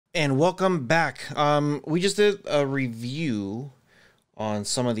And welcome back. We just did a review on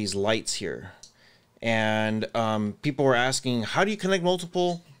some of these lights here, and people were asking, how do you connect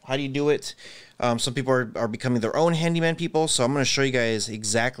multiple? How do you do it? Some people are becoming their own handyman people, so I'm going to show you guys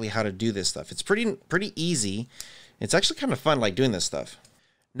exactly how to do this stuff. It's pretty easy. It's actually kind of fun, like doing this stuff.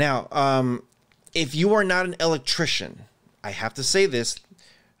 Now, if you are not an electrician, I have to say this.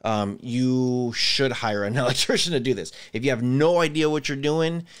 You should hire an electrician to do this. If you have no idea what you're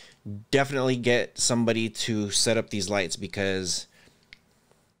doing, definitely get somebody to set up these lights, because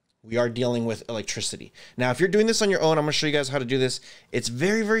we are dealing with electricity. Now, if you're doing this on your own, I'm going to show you guys how to do this. It's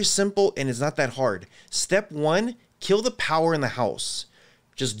very simple, and it's not that hard. Step one, kill the power in the house.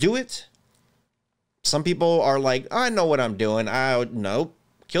 Just do it. Some people are like, I know what I'm doing. No,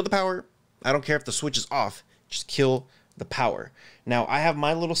 kill the power. I don't care if the switch is off. Just kill the power. Now, I have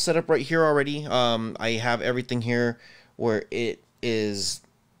my little setup right here already. I have everything here where it is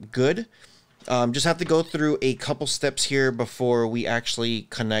good. Just have to go through a couple steps here before we actually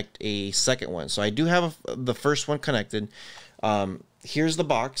connect a second one. So I do have the first one connected. Here's the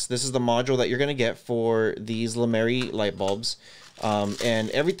box. This is the module that you're going to get for these Lumary light bulbs.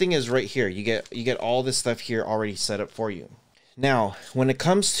 And everything is right here. You get all this stuff here already set up for you. Now, when it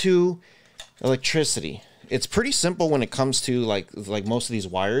comes to electricity, it's pretty simple when it comes to like most of these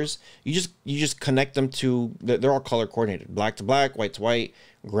wires. You just connect them to, they're all color coordinated, black to black, white to white,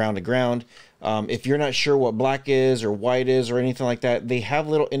 ground to ground. If you're not sure what black is or white is or anything like that, they have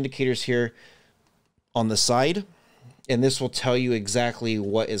little indicators here on the side, and this will tell you exactly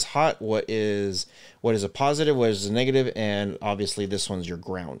what is hot, what is a positive, what is a negative, and obviously this one's your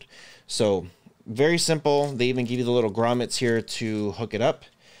ground. So very simple. They even give you the little grommets here to hook it up.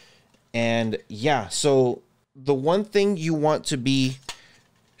 And yeah, so the one thing you want to be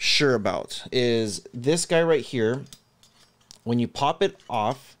sure about is this guy right here. When you pop it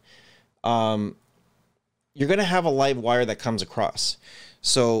off, you're going to have a live wire that comes across.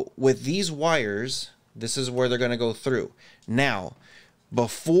 So with these wires, this is where they're going to go through. Now,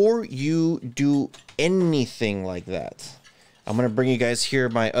 before you do anything like that, I'm going to bring you guys here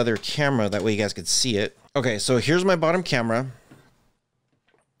my other camera. That way you guys could see it. Okay, so here's my bottom camera.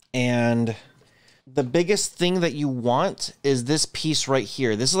 And the biggest thing that you want is this piece right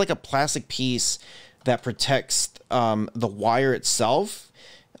here. This is like a plastic piece that protects the wire itself.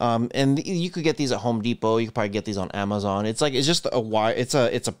 And you could get these at Home Depot. You could probably get these on Amazon. It's just a wire. It's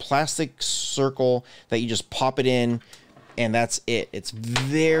a plastic circle that you just pop it in, and that's it. It's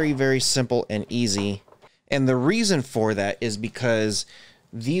very simple and easy. And the reason for that is because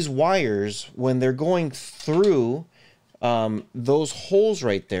these wires, when they're going through those holes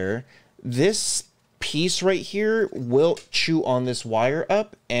right there, this piece right here will chew on this wire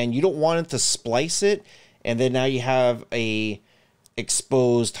up, and you don't want it to splice it, and then now you have a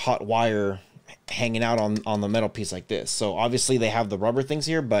exposed hot wire hanging out on the metal piece like this. So obviously they have the rubber things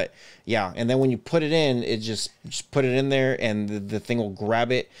here, but yeah, and then when you put it in, it just put it in there, and the thing will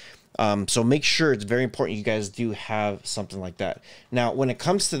grab it. So make sure, it's very important you guys do have something like that. Now, when it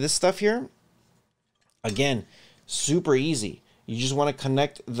comes to this stuff here, again, super easy. You just want to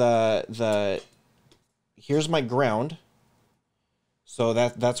connect here's my ground. So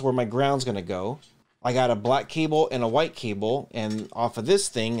that's where my ground's going to go. I got a black cable and a white cable, and off of this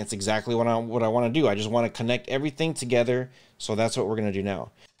thing, it's exactly what I want to do. I just want to connect everything together. So that's what we're going to do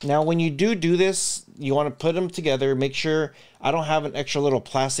now. Now, when you do this, you want to put them together. Make sure, I don't have an extra little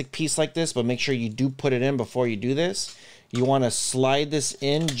plastic piece like this, but make sure you do put it in before you do this. You want to slide this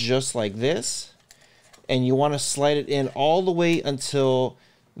in just like this. And you want to slide it in all the way until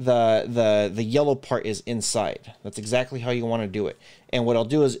the yellow part is inside. That's exactly how you want to do it. And what I'll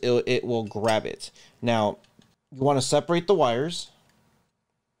do is it will grab it. Now, you want to separate the wires.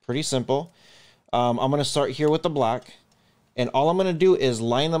 Pretty simple. I'm going to start here with the black. And all I'm going to do is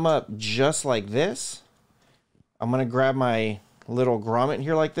line them up just like this. I'm going to grab my little grommet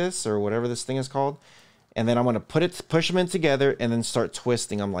here like this, or whatever this thing is called. And then I'm going to push them in together, and then start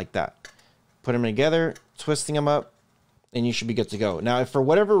twisting them like that. Put them together, twisting them up, and you should be good to go. Now, if for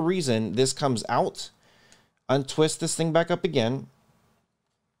whatever reason this comes out, untwist this thing back up again.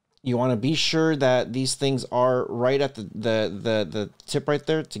 You want to be sure that these things are right at the tip right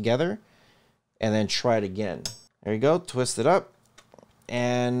there together, and then try it again. There you go, twist it up,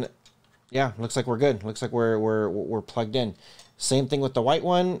 and yeah, looks like we're good. Looks like we're plugged in. Same thing with the white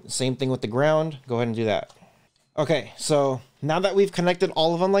one, same thing with the ground. Go ahead and do that. Okay, so now that we've connected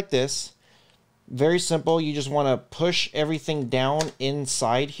all of them like this, very simple. You just want to push everything down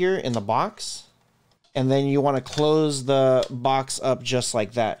inside here in the box, and then you want to close the box up just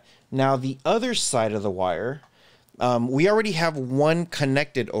like that. Now, the other side of the wire, We already have one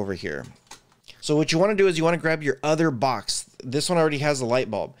connected over here. So what you want to do is you want to grab your other box. This one already has a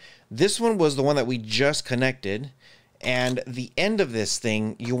light bulb. This one was the one that we just connected. And the end of this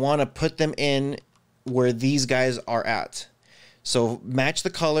thing, you want to put them in where these guys are at. So match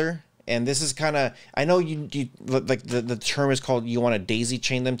the color. And this is kind of, I know you like the term is called, you want to daisy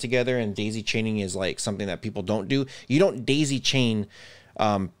chain them together. And daisy chaining is like something that people don't do. You don't daisy chain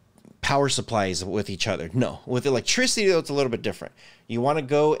power supplies with each other. No, with electricity, though, it's a little bit different. You want to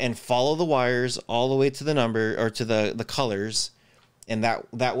go and follow the wires all the way to the number or to the colors. And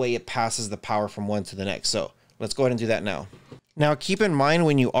that way it passes the power from one to the next. So let's go ahead and do that now. Now, keep in mind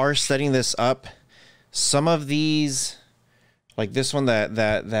when you are setting this up, some of these, like this one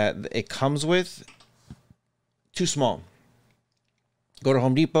that it comes with, too small. Go to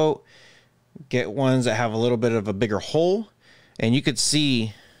Home Depot, get ones that have a little bit of a bigger hole, and you could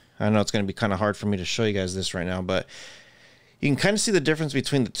see, I know it's going to be kind of hard for me to show you guys this right now, but you can kind of see the difference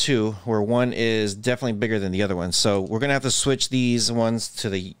between the two, where one is definitely bigger than the other one. So we're going to have to switch these ones to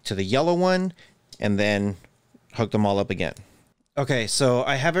the yellow one and then hook them all up again. Okay, so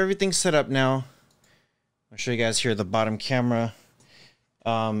I have everything set up now. I'll show you guys here the bottom camera.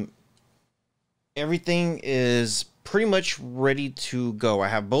 Everything is pretty much ready to go. I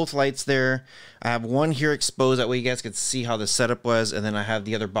have both lights there. I have one here exposed, that way you guys could see how the setup was, and then I have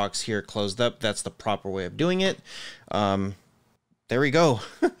the other box here closed up. That's the proper way of doing it. There we go.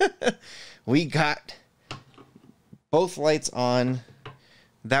 We got both lights on.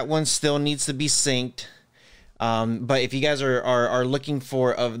 That one still needs to be synced. But if you guys are looking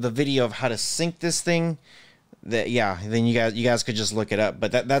for the video of how to sync this thing, then you guys could just look it up.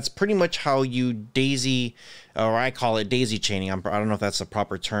 But that's pretty much how you daisy, or I call it daisy chaining. I don't know if that's a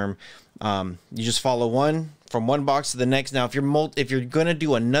proper term. You just follow one from one box to the next. Now, if you're gonna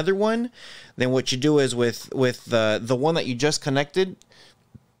do another one, then what you do is with the one that you just connected,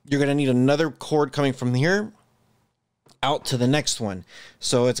 you're gonna need another cord coming from here out to the next one.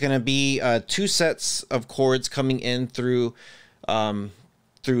 So it's gonna be 2 sets of cords coming in through the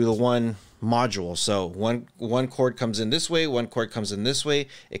one module. So one cord comes in this way, one cord comes in this way.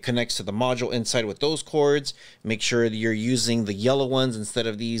 It connects to the module inside with those cords. Make sure that you're using the yellow ones instead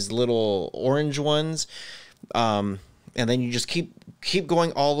of these little orange ones. And then you just keep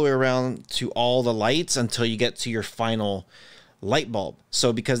going all the way around to all the lights until you get to your final light bulb.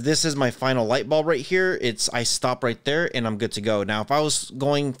 So because this is my final light bulb right here, I stop right there and I'm good to go. Now, if I was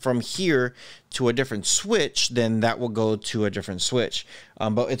going from here to a different switch, then that will go to a different switch.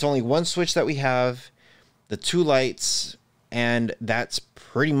 But it's only one switch that we have, the 2 lights, and that's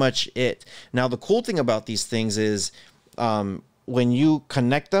pretty much it. Now, the cool thing about these things is when you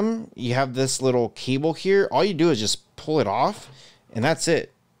connect them, you have this little cable here. All you do is just pull it off and that's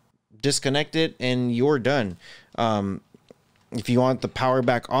it. Disconnect it and you're done. If you want the power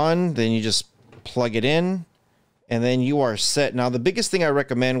back on, then you just plug it in and then you are set. Now, the biggest thing I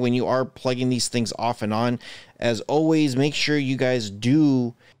recommend when you are plugging these things off and on, as always, make sure you guys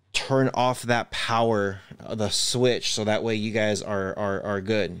do turn off that power, the switch, so that way you guys are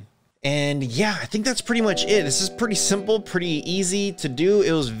good. And yeah, I think that's pretty much it. This is pretty simple, pretty easy to do.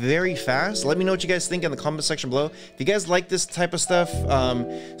 It was very fast. Let me know what you guys think in the comment section below. If you guys like this type of stuff,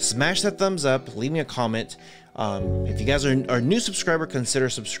 smash that thumbs up, leave me a comment. If you guys are a new subscriber, consider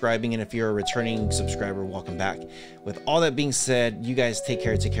subscribing, and if you're a returning subscriber, welcome back. With all that being said, you guys take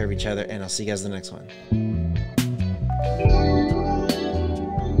care of each other, and I'll see you guys in the next one.